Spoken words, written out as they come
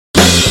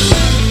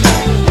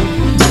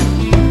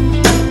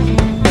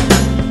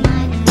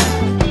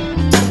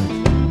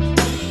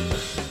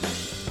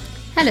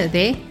Hello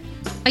there.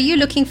 Are you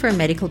looking for a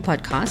medical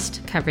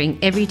podcast covering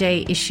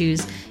everyday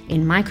issues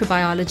in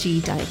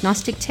microbiology,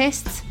 diagnostic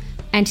tests,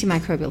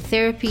 antimicrobial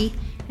therapy,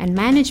 and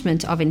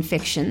management of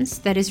infections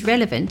that is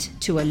relevant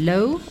to a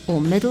low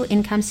or middle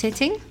income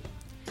setting?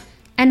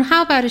 And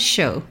how about a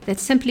show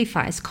that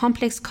simplifies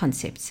complex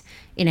concepts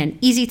in an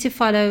easy to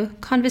follow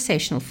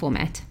conversational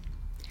format?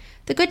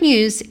 The good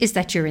news is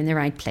that you're in the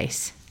right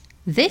place.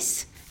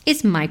 This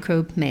is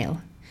Microbe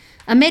Mail,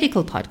 a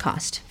medical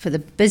podcast for the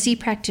busy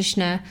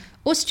practitioner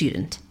or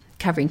student,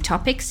 covering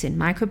topics in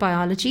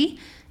microbiology,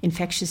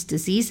 infectious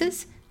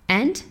diseases,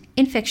 and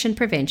infection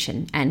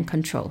prevention and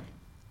control.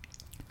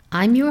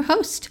 I'm your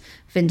host,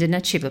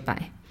 Vindana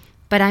Chivabai,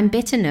 but I'm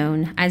better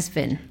known as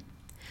Vin.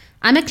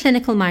 I'm a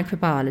clinical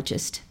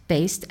microbiologist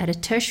based at a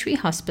tertiary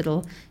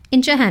hospital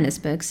in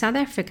Johannesburg, South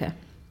Africa.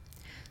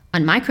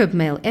 On Microbe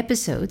Mail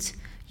episodes,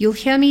 you'll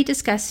hear me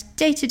discuss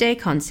day-to-day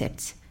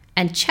concepts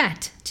and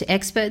chat to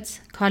experts,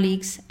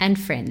 colleagues, and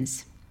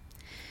friends.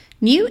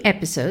 New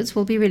episodes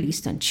will be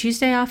released on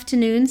Tuesday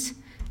afternoons,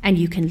 and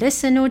you can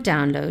listen or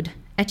download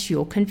at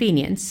your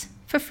convenience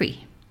for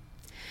free.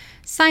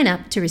 Sign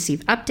up to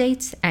receive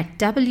updates at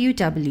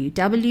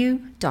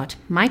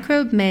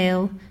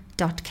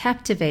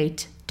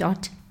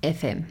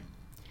www.microbemail.captivate.fm.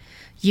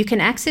 You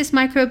can access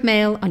Microbe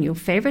Mail on your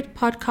favorite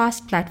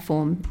podcast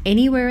platform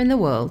anywhere in the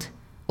world,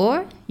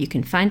 or you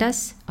can find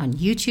us on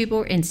YouTube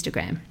or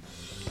Instagram.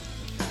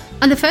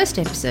 On the first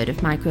episode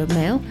of Microbe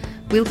Mail,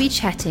 we'll be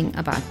chatting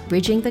about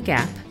bridging the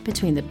gap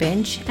between the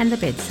bench and the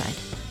bedside.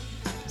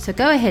 So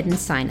go ahead and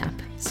sign up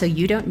so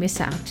you don't miss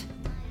out.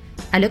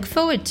 I look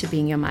forward to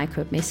being your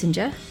microbe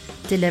messenger,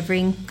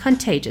 delivering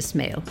contagious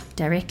mail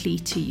directly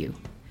to you.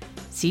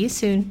 See you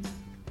soon.